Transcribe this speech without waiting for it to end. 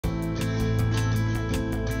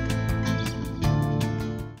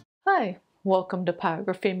Hi, welcome to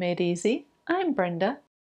Pyrography Made Easy. I'm Brenda.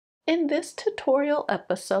 In this tutorial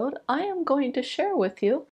episode, I am going to share with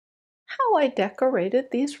you how I decorated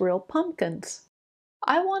these real pumpkins.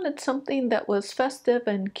 I wanted something that was festive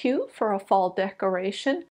and cute for a fall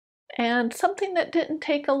decoration, and something that didn't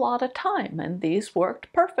take a lot of time, and these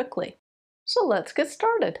worked perfectly. So let's get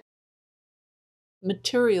started.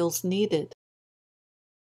 Materials needed.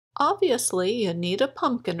 Obviously, you need a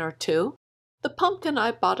pumpkin or two. The pumpkin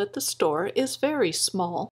I bought at the store is very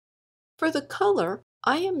small. For the color,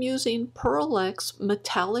 I am using PearlEx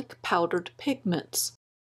metallic powdered pigments.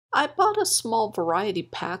 I bought a small variety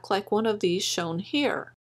pack like one of these shown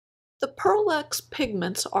here. The PearlEx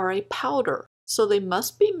pigments are a powder, so they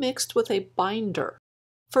must be mixed with a binder.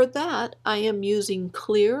 For that, I am using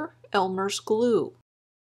clear Elmer's glue.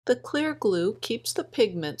 The clear glue keeps the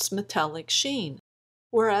pigment's metallic sheen,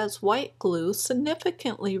 whereas white glue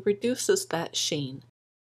significantly reduces that sheen.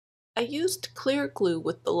 I used clear glue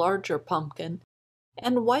with the larger pumpkin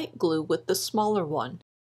and white glue with the smaller one.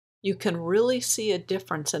 You can really see a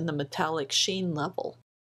difference in the metallic sheen level.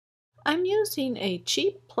 I'm using a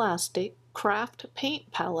cheap plastic craft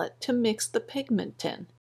paint palette to mix the pigment in.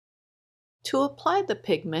 To apply the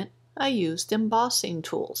pigment, I used embossing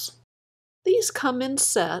tools. These come in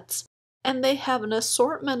sets, and they have an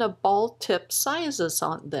assortment of ball-tip sizes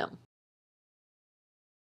on them.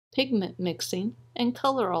 Pigment mixing and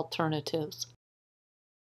color alternatives.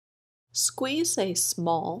 Squeeze a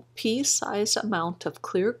small pea-sized amount of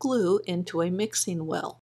clear glue into a mixing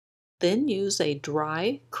well. Then use a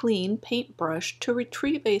dry, clean paintbrush to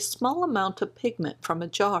retrieve a small amount of pigment from a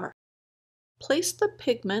jar. Place the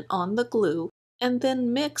pigment on the glue and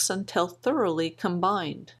then mix until thoroughly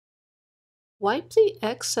combined. Wipe the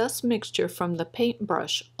excess mixture from the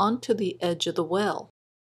paintbrush onto the edge of the well.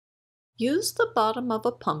 Use the bottom of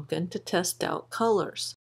a pumpkin to test out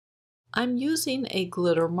colors. I'm using a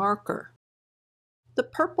glitter marker. The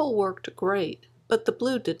purple worked great, but the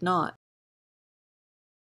blue did not.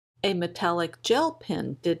 A metallic gel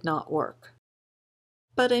pen did not work,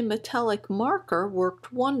 but a metallic marker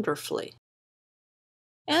worked wonderfully.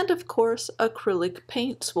 And of course, acrylic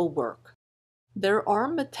paints will work. There are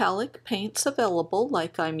metallic paints available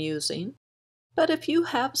like I'm using, but if you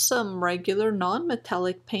have some regular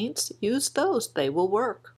non-metallic paints, use those, they will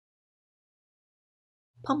work.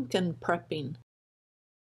 Pumpkin prepping.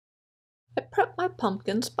 I prep my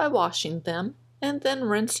pumpkins by washing them and then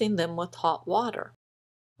rinsing them with hot water.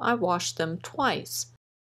 I wash them twice.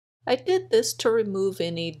 I did this to remove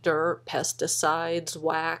any dirt, pesticides,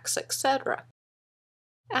 wax, etc.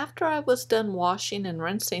 After I was done washing and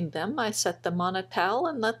rinsing them, I set them on a towel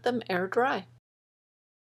and let them air dry.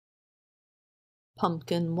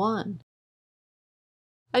 Pumpkin 1.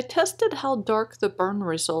 I tested how dark the burn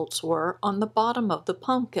results were on the bottom of the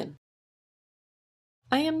pumpkin.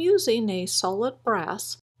 I am using a solid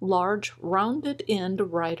brass, large rounded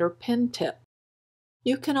end writer pen tip.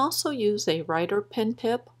 You can also use a writer pen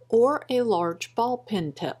tip or a large ball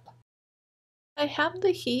pen tip. I have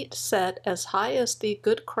the heat set as high as the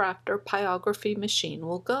Good Crafter pyrography machine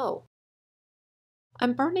will go.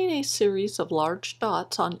 I'm burning a series of large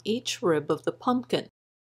dots on each rib of the pumpkin.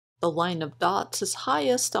 The line of dots is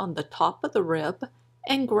highest on the top of the rib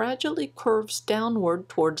and gradually curves downward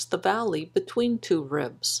towards the valley between two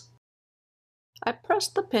ribs. I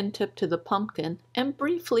pressed the pen tip to the pumpkin and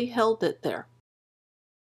briefly held it there.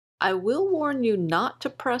 I will warn you not to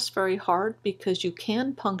press very hard because you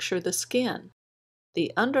can puncture the skin.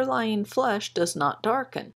 The underlying flesh does not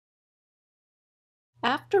darken.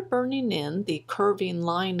 After burning in the curving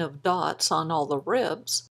line of dots on all the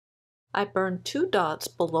ribs, I burned 2 dots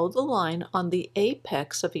below the line on the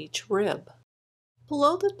apex of each rib.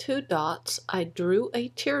 Below the 2 dots, I drew a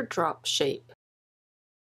teardrop shape.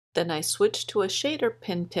 Then I switched to a shader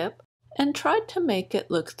pen tip and tried to make it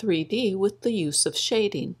look 3D with the use of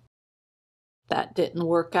shading. That didn't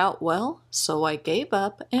work out well, so I gave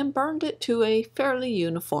up and burned it to a fairly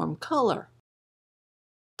uniform color.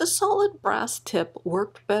 The solid brass tip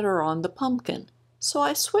worked better on the pumpkin, so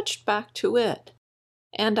I switched back to it,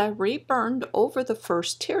 and I reburned over the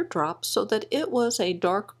first teardrop so that it was a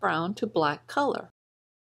dark brown to black color.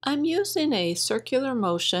 I'm using a circular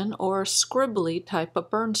motion or scribbly type of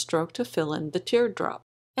burn stroke to fill in the teardrop,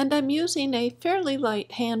 and I'm using a fairly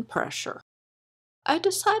light hand pressure. I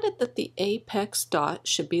decided that the apex dot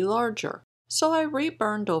should be larger, so I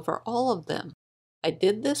reburned over all of them. I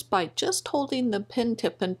did this by just holding the pen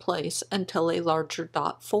tip in place until a larger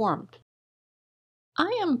dot formed.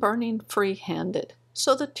 I am burning free-handed,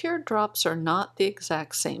 so the teardrops are not the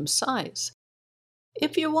exact same size.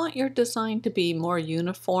 If you want your design to be more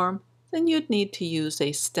uniform, then you'd need to use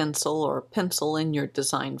a stencil or pencil in your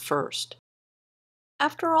design first.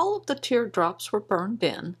 After all of the teardrops were burned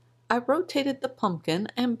in, I rotated the pumpkin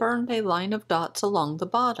and burned a line of dots along the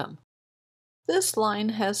bottom. This line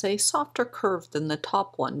has a softer curve than the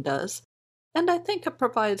top one does, and I think it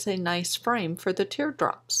provides a nice frame for the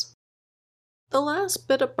teardrops. The last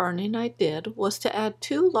bit of burning I did was to add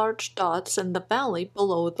 2 large dots in the valley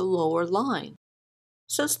below the lower line.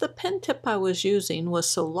 Since the pen tip I was using was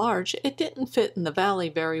so large, it didn't fit in the valley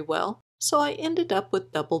very well, so I ended up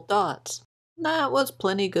with double dots. That was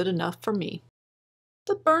plenty good enough for me.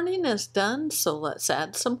 The burning is done, so let's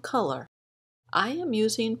add some color. I am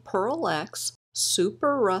using PearlEx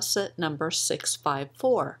Super Russet number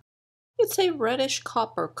 654. It's a reddish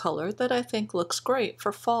copper color that I think looks great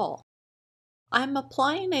for fall. I'm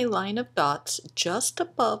applying a line of dots just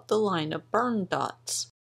above the line of burned dots.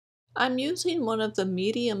 I'm using one of the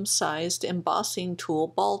medium-sized embossing tool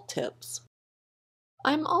ball tips.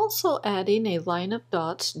 I'm also adding a line of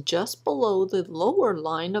dots just below the lower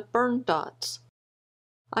line of burned dots.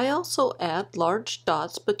 I also add large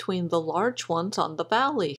dots between the large ones on the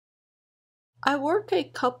valley. I work a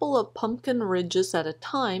couple of pumpkin ridges at a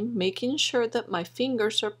time, making sure that my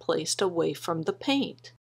fingers are placed away from the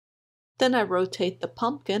paint. Then I rotate the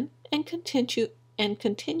pumpkin and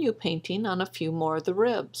continue painting on a few more of the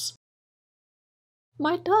ribs.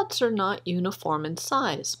 My dots are not uniform in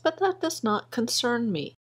size, but that does not concern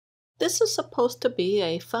me. This is supposed to be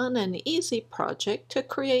a fun and easy project to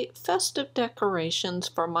create festive decorations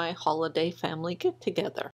for my holiday family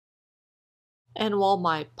get-together. And while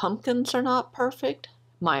my pumpkins are not perfect,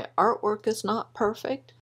 my artwork is not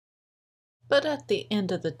perfect, but at the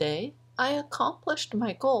end of the day, I accomplished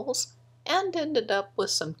my goals and ended up with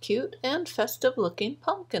some cute and festive-looking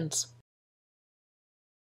pumpkins.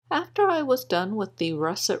 After I was done with the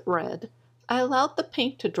russet red, I allowed the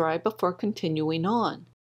paint to dry before continuing on.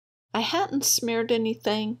 I hadn't smeared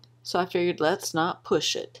anything, so I figured let's not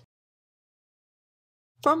push it.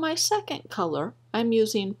 For my second color, I'm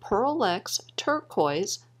using PearlEx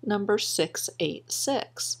Turquoise number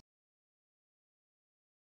 686.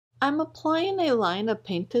 I'm applying a line of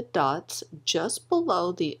painted dots just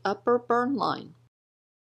below the upper burn line.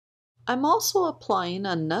 I'm also applying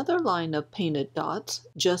another line of painted dots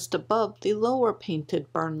just above the lower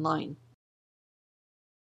painted burn line.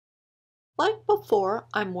 Like before,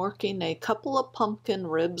 I'm working a couple of pumpkin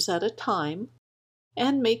ribs at a time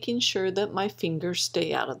and making sure that my fingers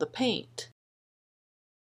stay out of the paint.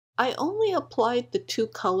 I only applied the 2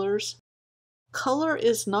 colors. Color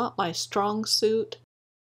is not my strong suit.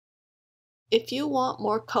 If you want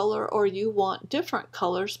more color or you want different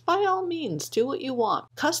colors, by all means, do what you want.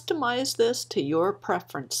 Customize this to your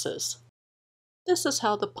preferences. This is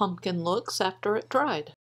how the pumpkin looks after it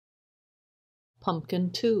dried.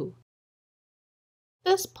 Pumpkin 2.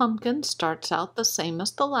 This pumpkin starts out the same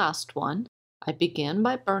as the last one. I begin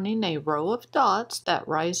by burning a row of dots that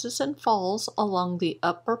rises and falls along the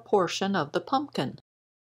upper portion of the pumpkin.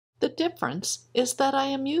 The difference is that I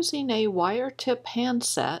am using a wire tip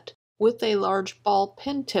handset with a large ball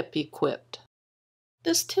pen tip equipped.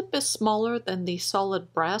 This tip is smaller than the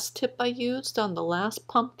solid brass tip I used on the last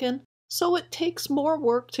pumpkin, so it takes more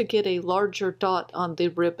work to get a larger dot on the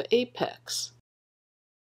rib apex.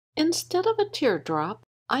 Instead of a teardrop,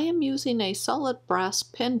 I am using a solid brass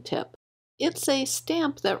pen tip. It's a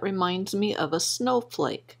stamp that reminds me of a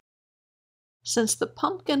snowflake. Since the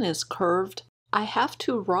pumpkin is curved, I have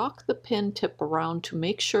to rock the pen tip around to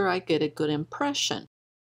make sure I get a good impression.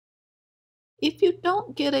 If you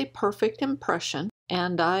don't get a perfect impression,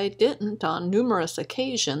 and I didn't on numerous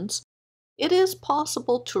occasions, it is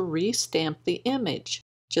possible to re-stamp the image.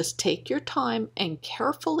 Just take your time and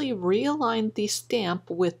carefully realign the stamp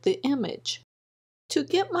with the image. To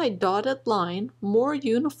get my dotted line more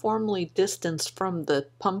uniformly distanced from the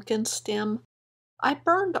pumpkin stem, I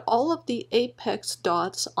burned all of the apex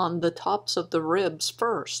dots on the tops of the ribs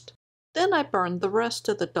first. Then I burned the rest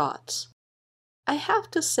of the dots. I have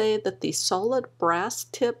to say that the solid brass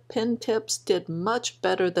tip pen tips did much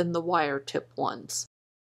better than the wire tip ones.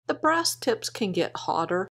 The brass tips can get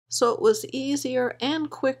hotter, so it was easier and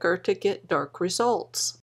quicker to get dark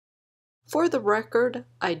results. For the record,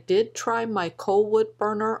 I did try my coal wood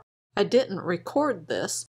burner. I didn't record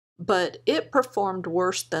this, but it performed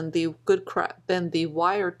worse than the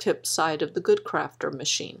wire tip side of the Good Crafter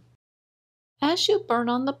machine. As you burn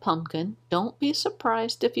on the pumpkin, don't be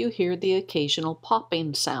surprised if you hear the occasional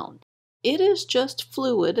popping sound. It is just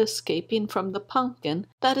fluid escaping from the pumpkin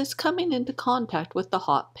that is coming into contact with the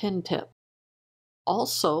hot pen tip.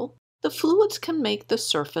 Also, the fluids can make the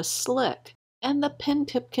surface slick, and the pen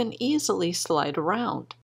tip can easily slide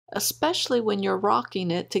around. especially when you're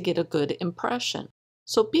rocking it to get a good impression,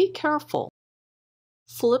 so be careful.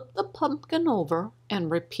 Flip the pumpkin over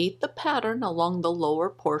and repeat the pattern along the lower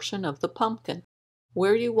portion of the pumpkin.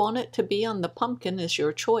 Where you want it to be on the pumpkin is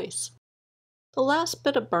your choice. The last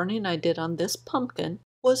bit of burning I did on this pumpkin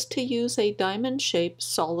was to use a diamond-shaped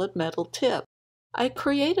solid metal tip. I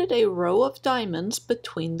created a row of diamonds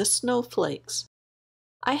between the snowflakes.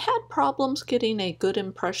 I had problems getting a good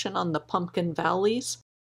impression on the pumpkin valleys,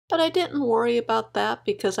 but I didn't worry about that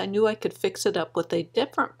because I knew I could fix it up with a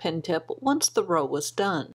different pin tip once the row was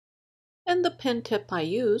done. And the pin tip I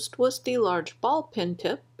used was the large ball pin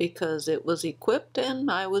tip because it was equipped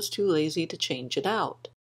and I was too lazy to change it out.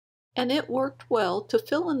 And it worked well to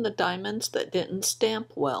fill in the diamonds that didn't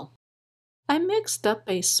stamp well. I mixed up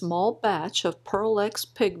a small batch of PearlEx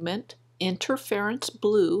pigment Interference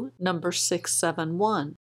Blue number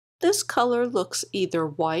 671. This color looks either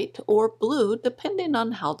white or blue depending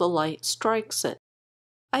on how the light strikes it.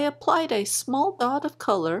 I applied a small dot of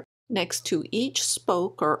color next to each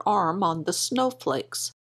spoke or arm on the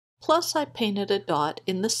snowflakes, plus I painted a dot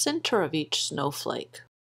in the center of each snowflake.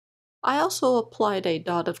 I also applied a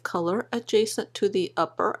dot of color adjacent to the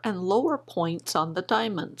upper and lower points on the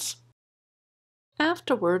diamonds.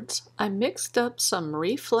 Afterwards, I mixed up some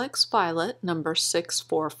Reflex Violet number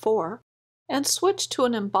 644 and switched to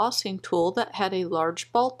an embossing tool that had a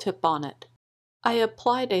large ball tip on it. I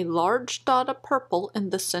applied a large dot of purple in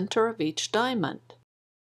the center of each diamond.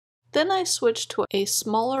 Then I switched to a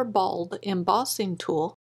smaller balled embossing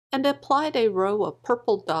tool and applied a row of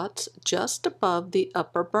purple dots just above the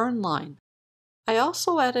upper burn line. I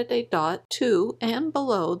also added a dot to and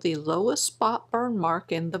below the lowest spot burn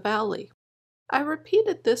mark in the valley. I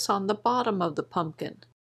repeated this on the bottom of the pumpkin.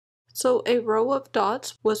 So a row of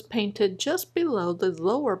dots was painted just below the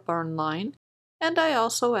lower burn line, and I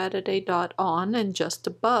also added a dot on and just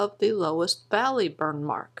above the lowest valley burn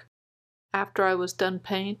mark. After I was done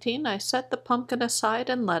painting, I set the pumpkin aside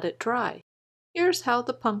and let it dry. Here's how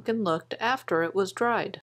the pumpkin looked after it was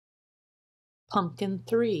dried. Pumpkin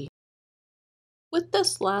 3. With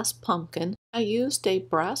this last pumpkin, I used a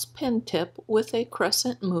brass pin tip with a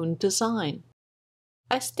crescent moon design.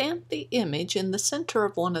 I stamped the image in the center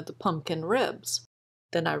of one of the pumpkin ribs.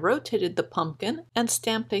 Then I rotated the pumpkin and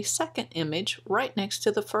stamped a second image right next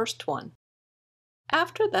to the first one.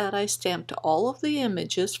 After that, I stamped all of the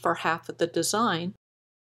images for half of the design,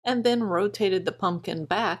 and then rotated the pumpkin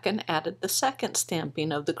back and added the second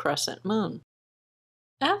stamping of the crescent moon.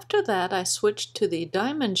 After that, I switched to the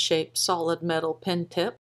diamond-shaped solid metal pin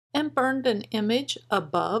tip and burned an image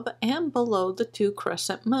above and below the two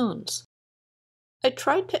crescent moons. I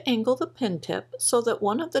tried to angle the pin tip so that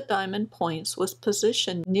one of the diamond points was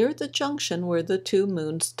positioned near the junction where the two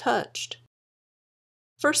moons touched.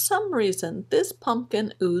 For some reason, this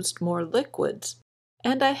pumpkin oozed more liquids,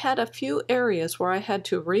 and I had a few areas where I had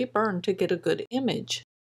to reburn to get a good image.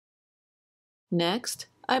 Next,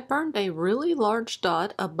 I burned a really large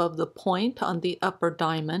dot above the point on the upper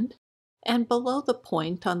diamond and below the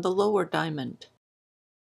point on the lower diamond.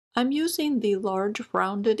 I'm using the large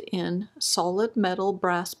rounded-in solid metal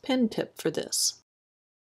brass pin tip for this.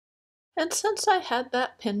 And since I had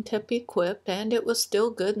that pin tip equipped and it was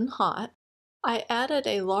still good and hot, I added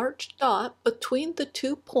a large dot between the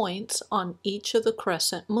 2 points on each of the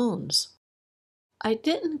crescent moons. I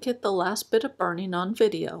didn't get the last bit of burning on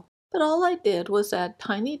video, but all I did was add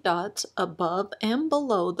tiny dots above and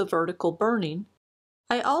below the vertical burning.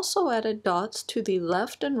 I also added dots to the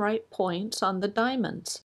left and right points on the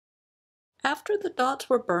diamonds. After the dots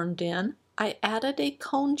were burned in, I added a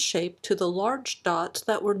cone shape to the large dots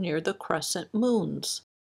that were near the crescent moons.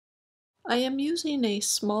 I am using a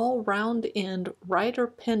small round-end Rider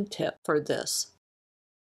pin tip for this.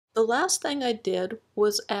 The last thing I did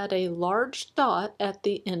was add a large dot at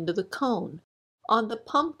the end of the cone. On the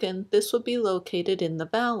pumpkin, this would be located in the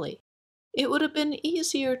valley. It would have been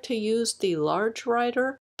easier to use the large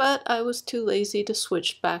Rider, but I was too lazy to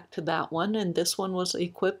switch back to that one, and this one was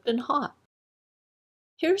equipped and hot.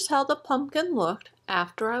 Here's how the pumpkin looked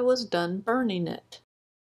after I was done burning it.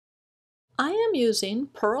 I am using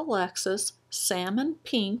PearlEx's Salmon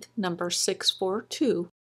Pink number 642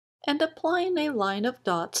 and applying a line of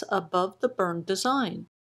dots above the burned design.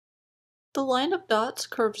 The line of dots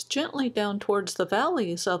curves gently down towards the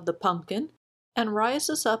valleys of the pumpkin and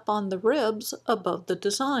rises up on the ribs above the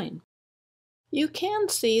design. You can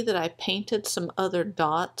see that I painted some other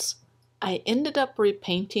dots. I ended up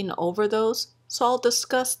repainting over those, so I'll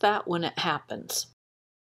discuss that when it happens.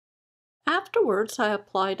 Afterwards, I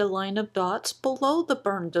applied a line of dots below the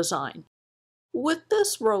burned design. With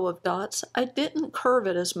this row of dots, I didn't curve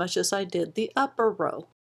it as much as I did the upper row.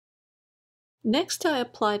 Next, I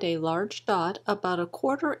applied a large dot about a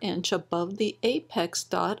 1/4 inch above the apex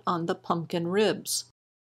dot on the pumpkin ribs.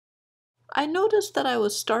 I noticed that I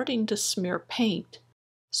was starting to smear paint,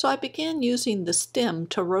 so I began using the stem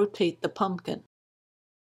to rotate the pumpkin.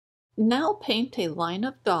 Now paint a line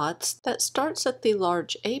of dots that starts at the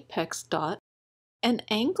large apex dot and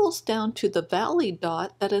angles down to the valley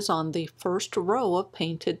dot that is on the first row of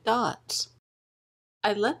painted dots.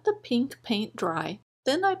 I let the pink paint dry,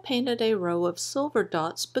 then I painted a row of silver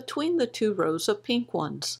dots between the 2 rows of pink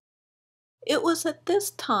ones. It was at this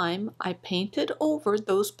time I painted over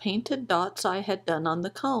those painted dots I had done on the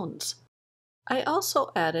cones. I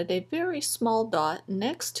also added a very small dot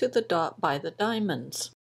next to the dot by the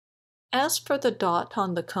diamonds. As for the dot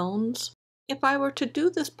on the cones, if I were to do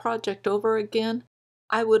this project over again,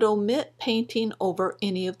 I would omit painting over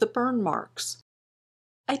any of the burn marks.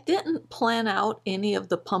 I didn't plan out any of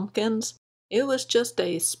the pumpkins. It was just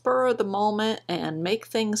a spur of the moment and make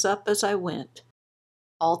things up as I went.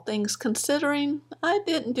 All things considering, I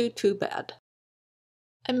didn't do too bad.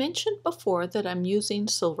 I mentioned before that I'm using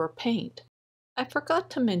silver paint. I forgot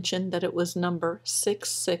to mention that it was number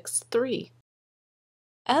 663.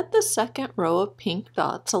 Add the second row of pink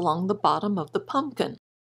dots along the bottom of the pumpkin.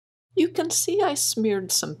 You can see I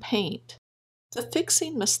smeared some paint. The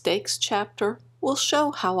Fixing Mistakes chapter will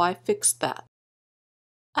show how I fixed that.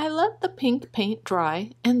 I let the pink paint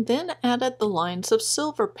dry and then added the lines of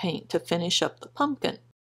silver paint to finish up the pumpkin.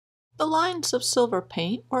 The lines of silver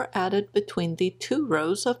paint were added between the 2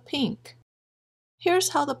 rows of pink. Here's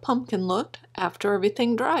how the pumpkin looked after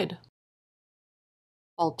everything dried.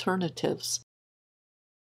 Alternatives.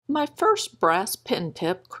 My first brass pen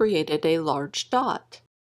tip created a large dot.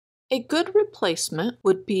 A good replacement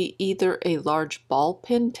would be either a large ball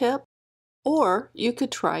pen tip, or you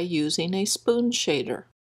could try using a spoon shader.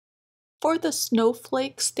 For the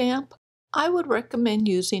snowflake stamp, I would recommend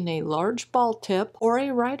using a large ball tip or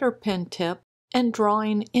a writer pen tip and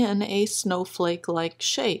drawing in a snowflake-like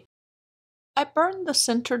shape. I burned the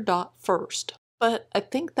center dot first, but I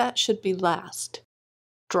think that should be last.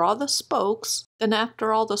 Draw the spokes, then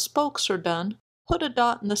after all the spokes are done, put a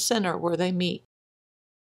dot in the center where they meet.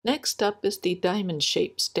 Next up is the diamond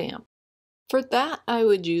shape stamp. For that, I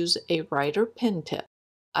would use a writer pen tip.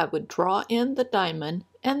 I would draw in the diamond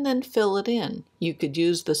and then fill it in. You could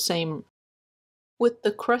use the same. With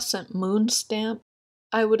the crescent moon stamp,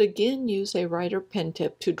 I would again use a writer pen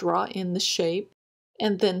tip to draw in the shape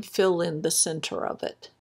and then fill in the center of it.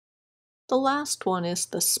 The last one is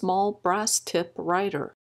the small brass tip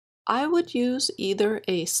writer. I would use either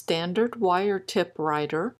a standard wire tip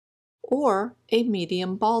writer or a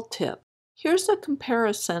medium ball tip. Here's a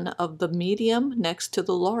comparison of the medium next to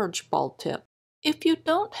the large ball tip. If you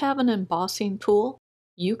don't have an embossing tool,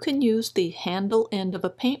 you can use the handle end of a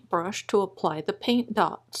paintbrush to apply the paint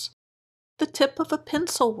dots. The tip of a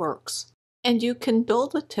pencil works, and you can dull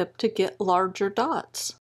the tip to get larger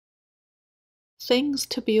dots. Things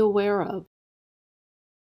to be aware of.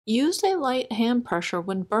 Use a light hand pressure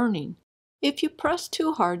when burning. If you press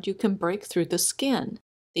too hard, you can break through the skin.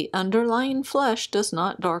 The underlying flesh does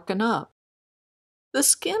not darken up. The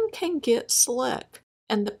skin can get slick,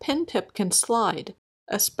 and the pen tip can slide,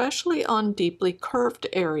 especially on deeply curved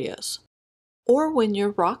areas, or when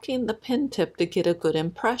you're rocking the pen tip to get a good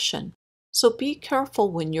impression, so be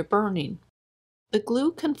careful when you're burning. The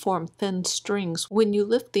glue can form thin strings when you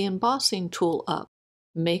lift the embossing tool up.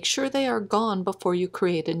 Make sure they are gone before you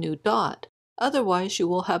create a new dot, otherwise you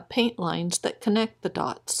will have paint lines that connect the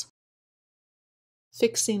dots.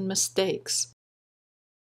 Fixing mistakes.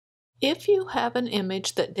 If you have an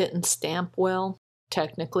image that didn't stamp well,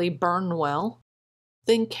 technically burn well,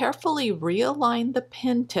 then carefully realign the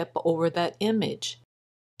pen tip over that image.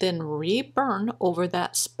 Then re-burn over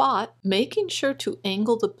that spot, making sure to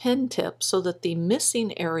angle the pen tip so that the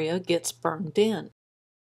missing area gets burned in.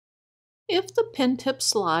 If the pen tip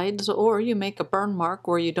slides or you make a burn mark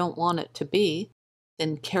where you don't want it to be,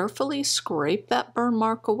 then carefully scrape that burn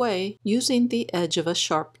mark away using the edge of a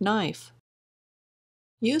sharp knife.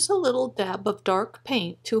 Use a little dab of dark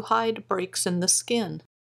paint to hide breaks in the skin.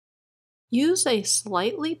 Use a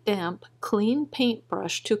slightly damp, clean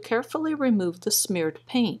paintbrush to carefully remove the smeared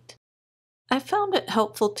paint. I found it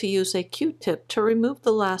helpful to use a Q-tip to remove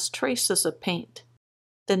the last traces of paint.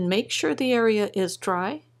 Then make sure the area is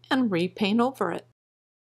dry and repaint over it.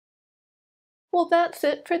 Well, that's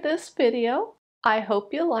it for this video. I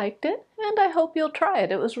hope you liked it, and I hope you'll try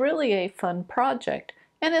it. It was really a fun project,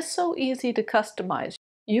 and it's so easy to customize.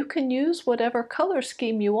 You can use whatever color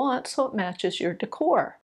scheme you want so it matches your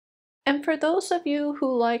decor. And for those of you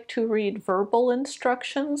who like to read verbal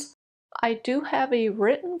instructions, I do have a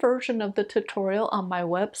written version of the tutorial on my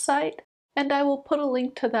website, and I will put a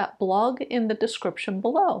link to that blog in the description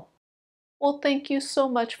below. Well, thank you so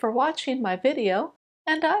much for watching my video,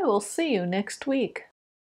 and I will see you next week.